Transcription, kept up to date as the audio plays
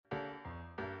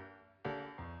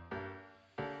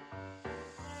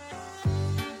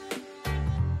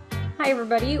Hi,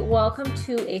 everybody. Welcome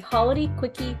to a holiday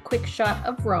quickie quick shot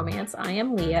of romance. I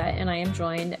am Leah, and I am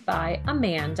joined by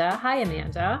Amanda. Hi,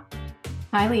 Amanda.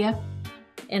 Hi, Leah.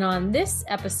 And on this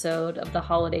episode of the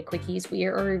Holiday Quickies,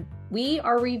 we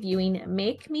are reviewing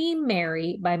 "Make Me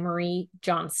Merry" by Marie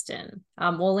Johnston.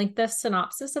 We'll link the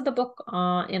synopsis of the book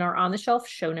in our on the shelf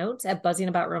show notes at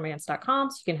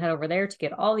buzzingaboutromance.com, so you can head over there to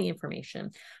get all the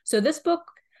information. So this book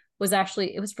was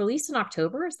released in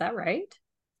October. Is that right?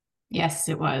 Yes,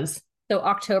 it was. So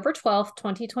October 12th,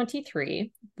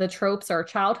 2023, the tropes are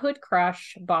childhood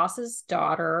crush, boss's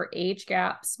daughter, age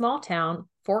gap, small town,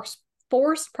 forced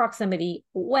proximity,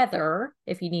 weather,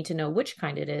 if you need to know which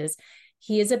kind it is.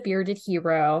 He is a bearded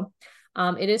hero.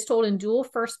 It is told in dual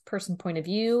first-person point of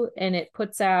view, and it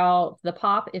puts out, the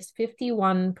pop is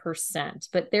 51%,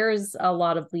 but there is a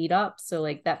lot of lead up, so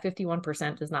like that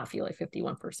 51% does not feel like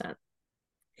 51%.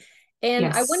 And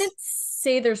I Yes. wouldn't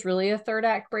say there's really a third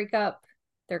act breakup.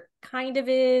 There kind of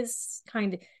is,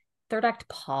 third act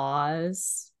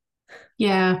pause.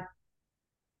 Yeah,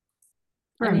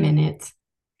 for I a mean, minute.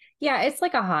 yeah, it's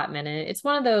like a hot minute. It's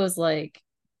one of those like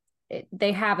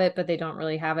they have it, but they don't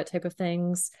really have it type of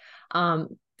things. So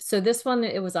this one,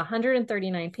 it was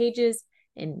 139 pages,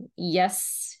 and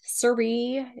yes,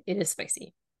 sirree, it is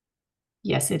spicy.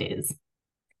 Yes, it is.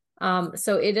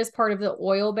 So it is part of the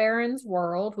Oil Barons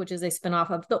world, which is a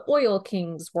spinoff of the Oil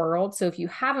Kings world. So if you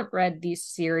haven't read these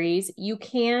series, you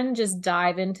can just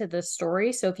dive into the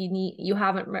story. So if you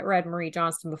haven't read Marie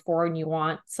Johnston before and you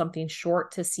want something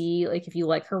short to see, like if you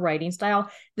like her writing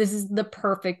style, this is the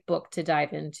perfect book to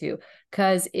dive into,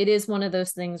 because it is one of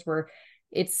those things where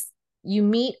you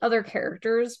meet other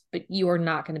characters, but you are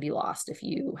not going to be lost if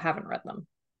you haven't read them.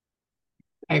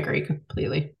 I agree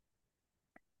completely.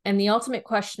 And the ultimate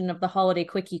question of the holiday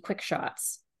quickie quick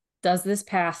shots: does this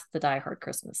pass the Die Hard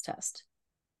Christmas test?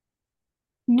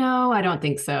 No, I don't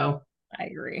think so. I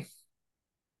agree.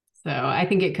 So I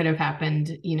think it could have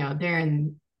happened, they're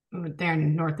in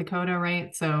North Dakota,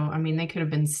 right? So I mean, they could have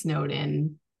been snowed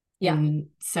Yeah. in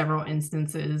several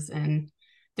instances, and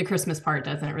the Christmas part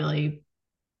doesn't really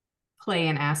play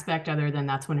an aspect other than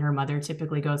that's when her mother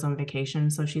typically goes on vacation,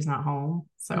 so she's not home.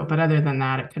 So, Mhm. but other than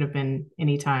that, it could have been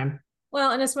any time.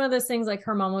 Well, and it's one of those things like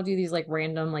her mom will do these like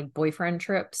random like boyfriend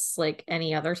trips like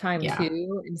any other time Yeah.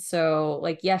 too. And so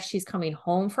like yes, she's coming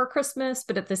home for Christmas,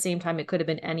 but at the same time it could have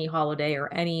been any holiday or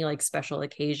any like special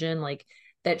occasion like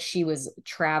that she was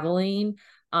traveling.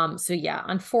 So yeah,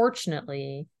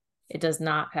 unfortunately, it does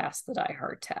not pass the Die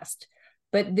Hard test.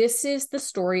 But this is the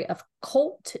story of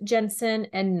Colt Jensen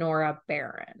and Nora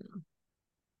Barron.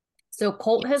 So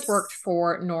Colt has worked Yes.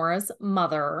 for Nora's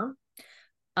mother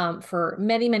for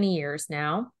many, many years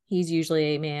now. He's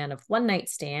usually a man of one night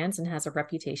stands and has a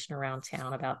reputation around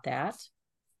town about that.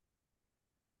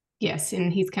 Yes,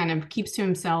 and he's kind of keeps to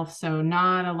himself, so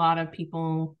not a lot of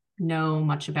people know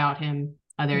much about him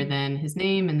other than his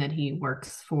name and that he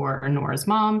works for Nora's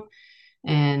mom.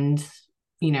 And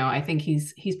I think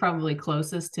he's probably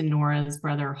closest to Nora's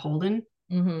brother Holden,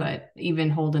 Mm-hmm. but even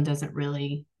Holden doesn't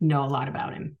really know a lot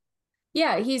about him.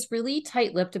 Yeah, he's really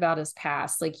tight-lipped about his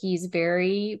past. Like he's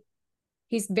very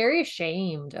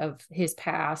ashamed of his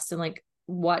past and like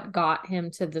what got him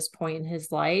to this point in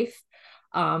his life.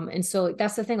 And so like,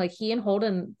 that's the thing. Like he and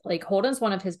Holden, like Holden's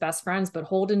one of his best friends, but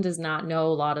Holden does not know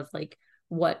a lot of like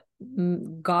what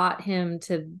got him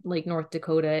to like North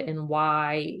Dakota and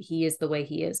why he is the way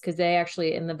he is. Because they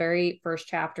actually, in the very first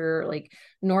chapter, like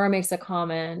Nora makes a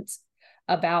comment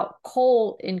about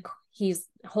Colt, and he's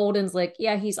Holden's like,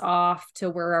 yeah, he's off to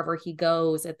wherever he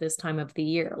goes at this time of the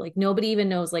year. Like nobody even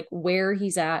knows like where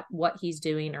he's at, what he's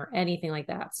doing, or anything like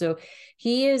that. So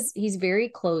he's very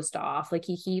closed off. Like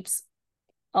he keeps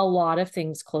a lot of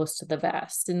things close to the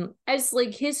vest. And as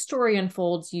like his story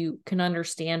unfolds, you can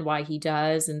understand why he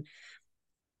does, and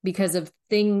because of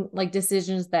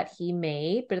decisions that he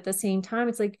made. But at the same time,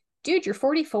 it's like, dude, you're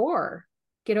 44.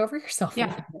 Get over yourself a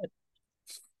little Yeah, bit.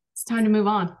 it's time to move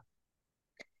on.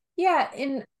 Yeah,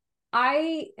 and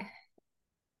I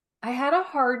I had a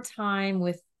hard time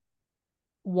with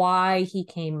why he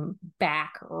came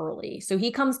back early. So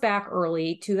he comes back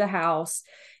early to the house,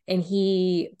 and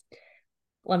he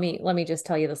let me just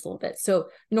tell you this a little bit. So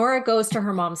Nora goes to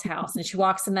her mom's house and she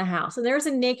walks in the house and there's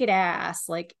a naked ass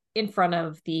like in front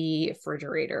of the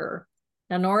refrigerator.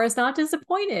 Now Nora's not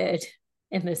disappointed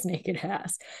in this naked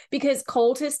ass because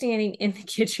Colt is standing in the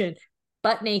kitchen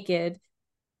butt naked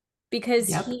because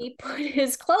Yep. he put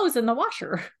his clothes in the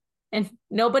washer and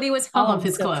nobody was All of home.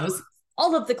 his So clothes.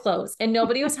 all of the clothes, and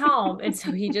nobody was home. And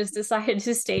so he just decided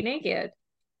to stay naked.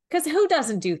 Because who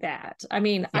doesn't do that? I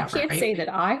mean, I Yeah, can't say right. that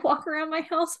I walk around my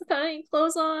house without any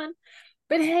clothes on,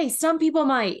 But hey, some people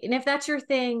might. And if that's your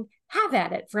thing, have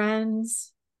at it,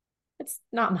 friends. It's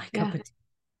not my cup Yeah. of tea.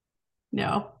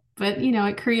 No. But you know,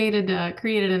 it created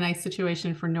a nice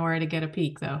situation for Nora to get a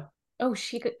peek though. Oh,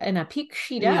 she could, and a peak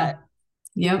she does.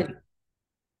 Yeah. Yep.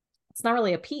 It's not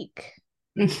really a peak.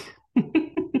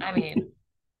 I mean,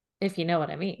 if you know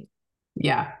what I mean.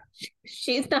 Yeah.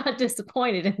 She's not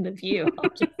disappointed in the view. I'll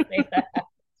just say that.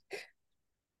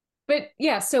 But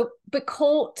yeah, but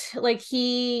Colt, like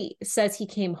he says he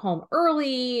came home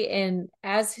early, and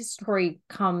as his story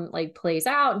plays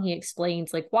out and he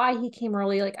explains like why he came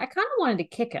early, like I kind of wanted to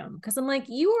kick him because I'm like,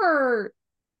 you're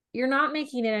not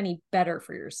making it any better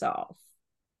for yourself.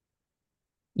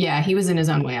 Yeah, he was in his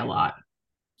own way a lot.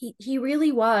 He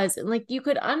really was. And like you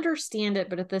could understand it,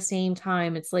 but at the same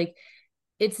time, it's like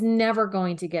it's never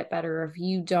going to get better if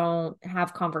you don't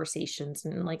have conversations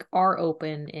and like are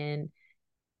open and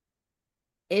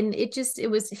it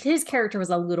was his character was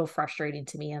a little frustrating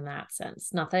to me in that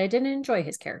sense. Not that I didn't enjoy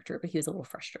his character, but he was a little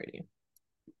frustrating.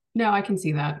 No, I can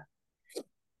see that.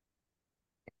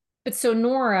 But so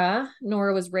Nora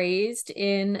was raised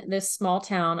in this small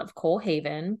town of Coal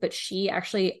Haven, but she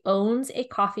actually owns a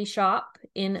coffee shop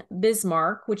in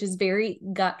Bismarck, which is very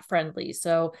gut friendly.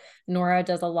 So Nora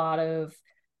does a lot of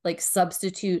like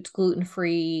substitute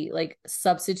gluten-free, like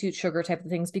substitute sugar type of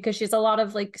things because she has a lot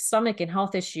of like stomach and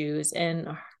health issues. And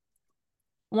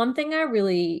one thing I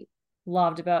really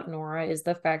loved about Nora is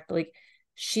the fact like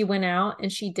she went out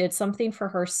and she did something for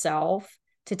herself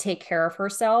to take care of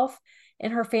herself,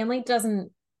 and her family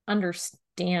doesn't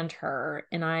understand her,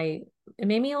 and it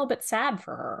made me a little bit sad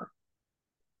for her.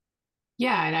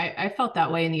 Yeah, and I felt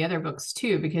that way in the other books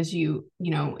too, because you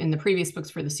know, in the previous books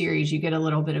for the series, you get a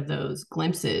little bit of those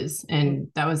glimpses. And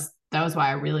that was why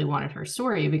I really wanted her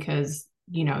story, because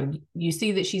you know, you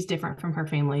see that she's different from her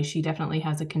family. She definitely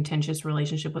has a contentious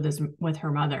relationship with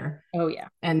her mother. Oh yeah.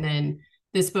 And then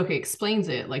this book explains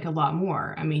it like a lot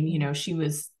more. I mean, you know, she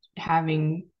was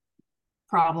having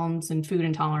problems and food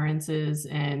intolerances,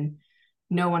 and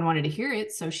no one wanted to hear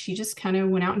it. So she just kind of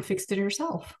went out and fixed it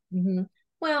herself. Mm-hmm.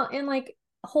 Well, and like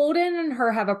Holden and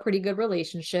her have a pretty good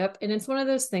relationship. And it's one of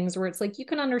those things where it's like you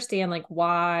can understand like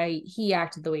why he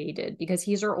acted the way he did because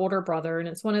he's her older brother. And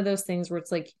it's one of those things where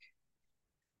it's like,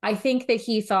 I think that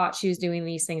he thought she was doing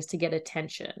these things to get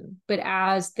attention. But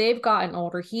as they've gotten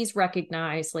older, he's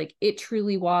recognized like it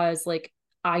truly was like,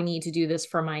 I need to do this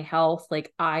for my health.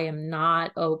 Like I am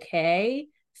not okay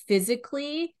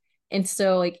physically. And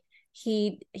so like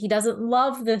he doesn't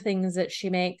love the things that she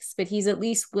makes, but he's at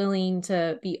least willing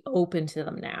to be open to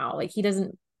them now. Like he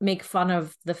doesn't make fun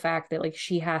of the fact that like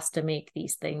she has to make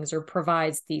these things or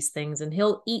provides these things and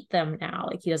he'll eat them now.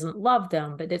 Like he doesn't love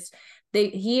them, but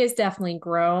he has definitely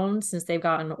grown since they've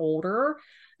gotten older.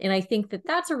 And I think that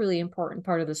that's a really important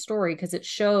part of the story because it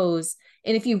shows,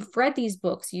 and if you've read these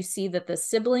books, you see that the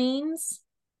siblings,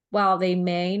 while they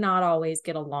may not always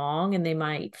get along and they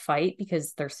might fight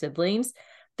because they're siblings,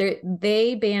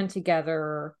 they band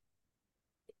together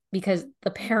because the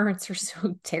parents are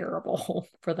so terrible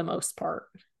for the most part.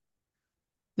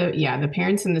 The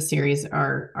parents in the series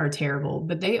are terrible,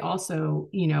 but they also,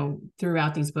 you know,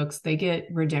 throughout these books they get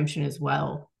redemption as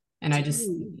well. And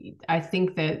I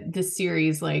think that this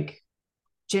series like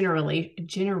generally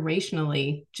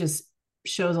generationally just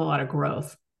shows a lot of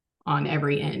growth on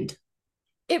every end.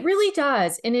 It really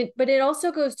does. But it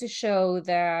also goes to show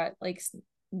that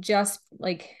just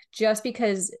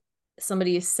because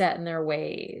somebody is set in their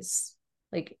ways,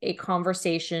 like a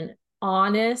conversation,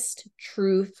 honest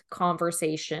truth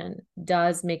conversation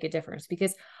does make a difference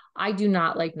because I do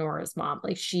not like Nora's mom.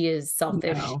 Like she is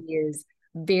selfish. No. She is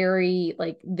very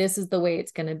like, this is the way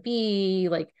it's going to be.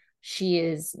 Like she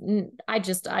is, I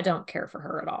don't care for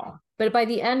her at all. But by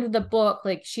the end of the book,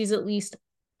 like she's at least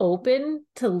open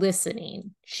to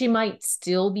listening. She might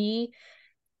still be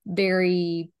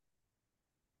very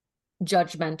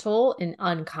judgmental and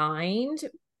unkind,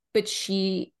 but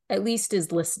she at least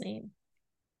is listening.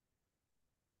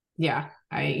 Yeah,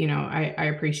 I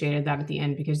appreciated that at the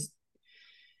end because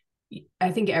I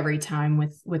think every time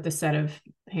with a set of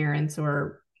parents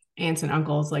or aunts and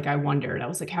uncles, like I wondered, I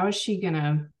was like, how is she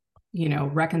gonna, you know,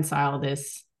 reconcile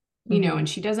this? You know, and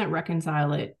she doesn't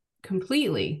reconcile it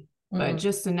completely, but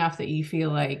just enough that you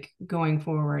feel like going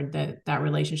forward that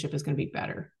relationship is going to be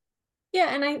better.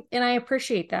 Yeah, and I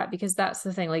appreciate that because that's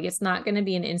the thing. Like it's not going to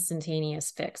be an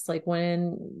instantaneous fix. Like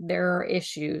when there are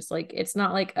issues, like it's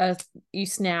not like you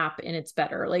snap and it's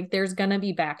better. Like there's going to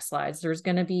be backslides. There's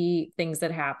going to be things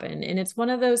that happen. And it's one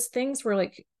of those things where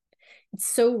like it's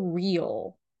so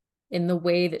real in the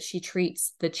way that she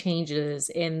treats the changes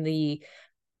in the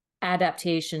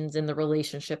adaptations in the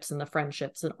relationships and the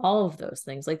friendships and all of those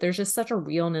things. Like there's just such a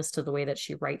realness to the way that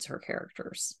she writes her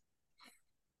characters.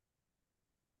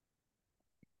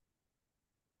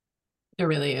 It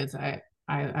really is. I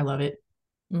love it.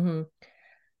 Mm-hmm.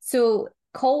 So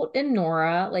Colt and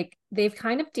Nora, like they've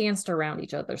kind of danced around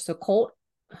each other. So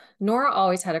Nora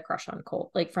always had a crush on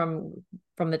Colt, like from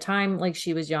the time like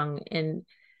she was young, and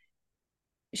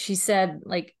she said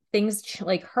like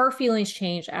like her feelings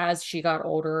changed as she got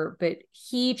older, but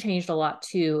he changed a lot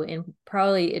too. And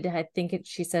probably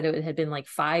she said it had been like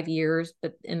 5 years,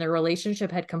 but in their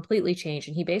relationship had completely changed,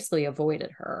 and he basically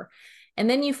avoided her. And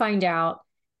then you find out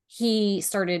he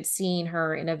started seeing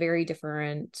her in a very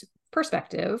different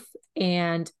perspective,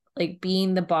 and like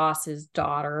being the boss's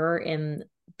daughter and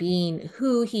being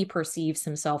who he perceives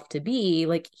himself to be,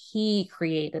 like he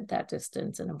created that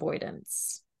distance and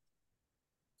avoidance.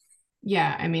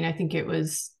 Yeah, I mean, I think it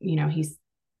was, he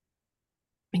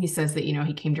says that,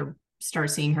 he came to start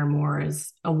seeing her more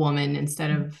as a woman instead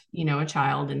of, a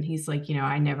child. And he's like,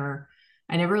 I never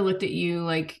looked at you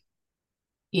like,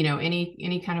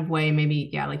 any kind of way, maybe,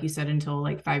 yeah, like you said, until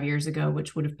like 5 years ago,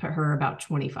 which would have put her about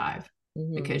 25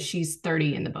 because she's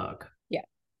 30 in the book. Yeah.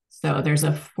 So there's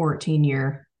a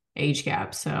 14-year age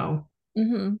gap. So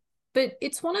but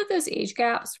it's one of those age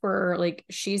gaps where like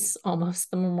she's almost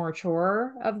the more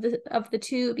mature of the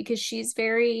two, because she's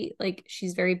very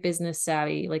business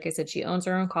savvy. Like I said, she owns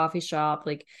her own coffee shop.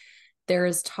 Like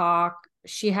there's talk,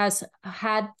 she has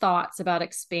had thoughts about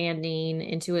expanding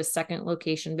into a second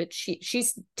location, but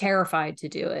she's terrified to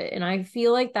do it. And I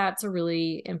feel like that's a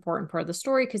really important part of the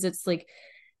story, because it's like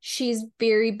she's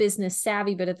very business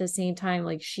savvy, but at the same time,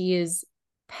 like she is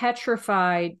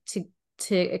petrified to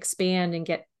expand and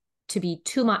get to be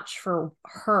too much for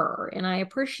her. And I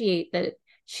appreciate that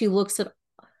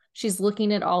she's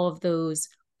looking at all of those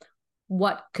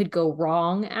what could go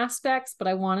wrong aspects, but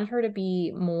I wanted her to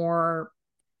be more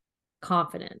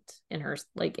confident in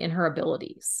her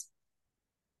abilities.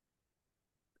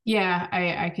 yeah,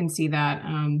 I can see that.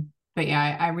 But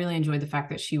yeah, I really enjoyed the fact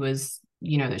that she was,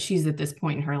 that she's at this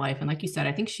point in her life. And like you said,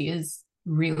 I think she is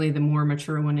really the more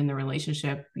mature one in the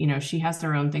relationship. She has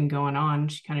her own thing going on.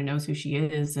 She kind of knows who she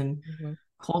is. And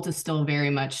Colt is still very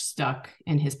much stuck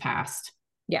in his past.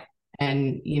 Yeah.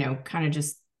 And, kind of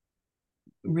just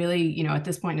really, at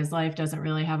this point in his life, doesn't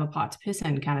really have a pot to piss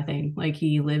in kind of thing. Like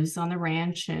he lives on the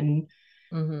ranch, and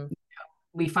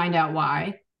we find out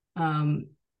why.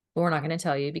 We're not going to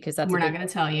tell you because we're not going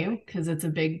to tell you because it's a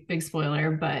big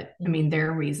spoiler, but I mean,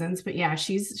 there are reasons, but yeah,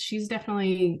 she's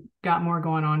definitely got more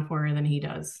going on for her than he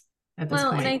does at this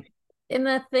point. And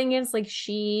the thing is, like,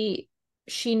 she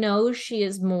knows she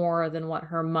is more than what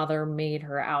her mother made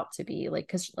her out to be. Like,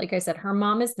 because like I said, her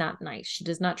mom is not nice. She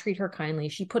does not treat her kindly.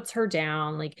 She puts her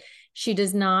down. Like, she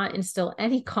does not instill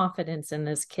any confidence in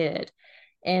this kid.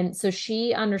 And so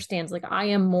she understands, like, I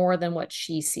am more than what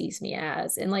she sees me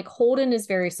as. And like Holden is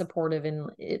very supportive.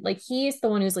 And like, he's the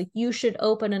one who's like, you should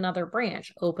open a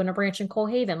branch in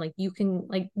Coalhaven. Like, you can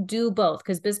like do both,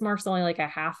 because Bismarck's only like a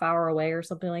half hour away or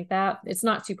something like that. It's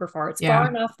not super far. It's far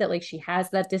enough that like she has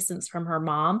that distance from her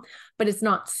mom, but it's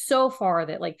not so far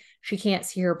that like she can't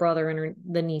see her brother and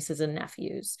the nieces and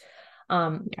nephews.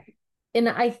 And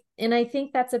I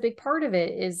think that's a big part of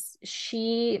it is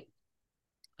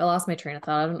I lost my train of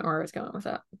thought. I don't know where I was going with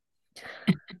that.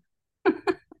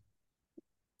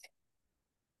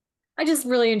 I just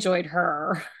really enjoyed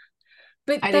her.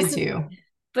 But I did too.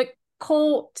 But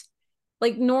Colt,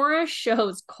 like Nora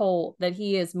shows Colt that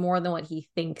he is more than what he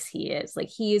thinks he is. Like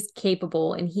he is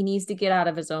capable, and he needs to get out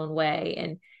of his own way,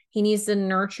 and he needs to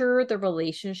nurture the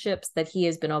relationships that he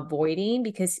has been avoiding,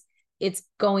 because it's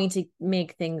going to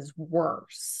make things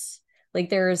worse.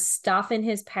 Like there is stuff in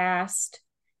his past,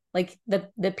 like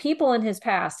the people in his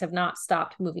past have not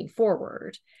stopped moving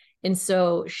forward. And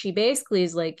so she basically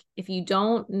is like, if you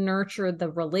don't nurture the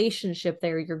relationship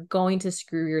there, you're going to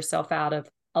screw yourself out of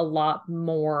a lot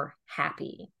more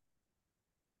happy.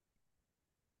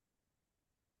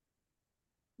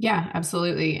 Yeah,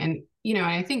 absolutely. And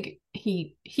I think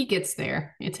he gets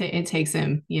there. It takes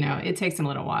him, it takes him a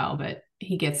little while, but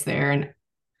he gets there. And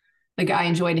like I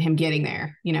enjoyed him getting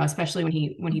there,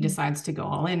 especially when he decides to go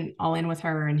all in with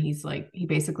her. And he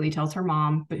basically tells her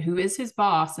mom, but who is his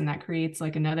boss, and that creates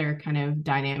like another kind of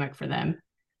dynamic for them.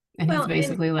 And he's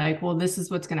basically like, well, this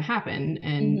is what's going to happen,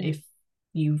 and if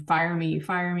you fire me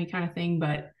kind of thing.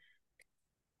 But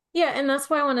yeah, and that's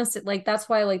why I want to say, like, that's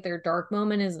why like their dark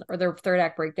moment is, or their third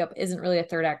act breakup isn't really a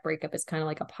third act breakup. It's kind of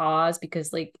like a pause,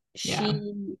 because like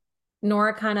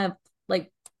Nora kind of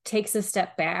like takes a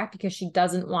step back because she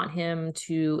doesn't want him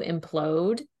to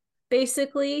implode.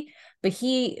 basically. But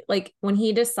he, like, when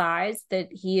he decides that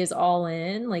he is all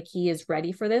in, like, he is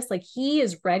ready for this, like, he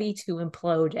is ready to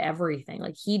implode everything.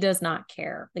 Like, he does not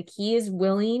care. Like, he is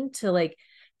willing to, like,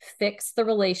 fix the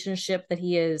relationship that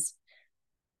he is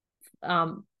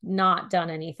not done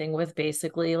anything with,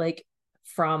 basically, like,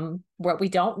 from what we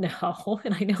don't know.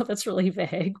 And I know that's really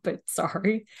vague, but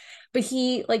sorry. But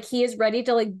he is ready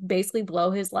to, like, basically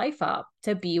blow his life up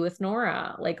to be with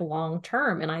Nora, like, long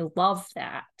term. And I love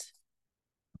that.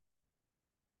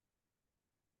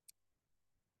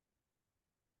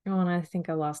 Oh, and I think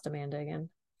I lost Amanda again.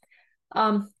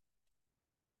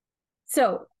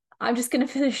 So I'm just going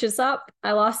to finish this up.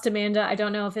 I lost Amanda. I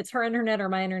don't know if it's her internet or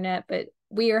my internet, but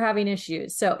we are having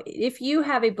issues. So if you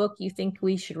have a book you think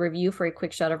we should review for a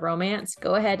quick shot of romance,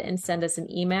 go ahead and send us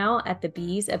an email at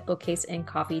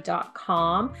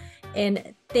thebees@bookcaseandcoffee.com.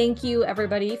 And thank you,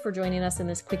 everybody, for joining us in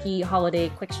this quickie holiday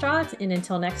quick shot. And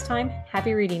until next time,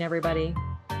 happy reading, everybody.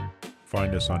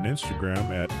 Find us on Instagram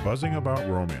at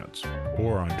buzzingaboutromance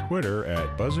or on Twitter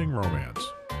at buzzingromance.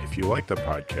 If you like the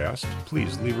podcast,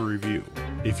 please leave a review.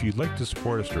 If you'd like to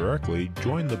support us directly,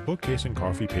 join the Bookcase and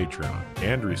Coffee Patreon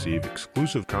and receive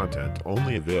exclusive content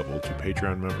only available to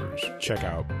Patreon members. Check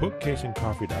out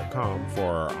bookcaseandcoffee.com for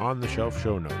our on-the-shelf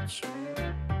show notes.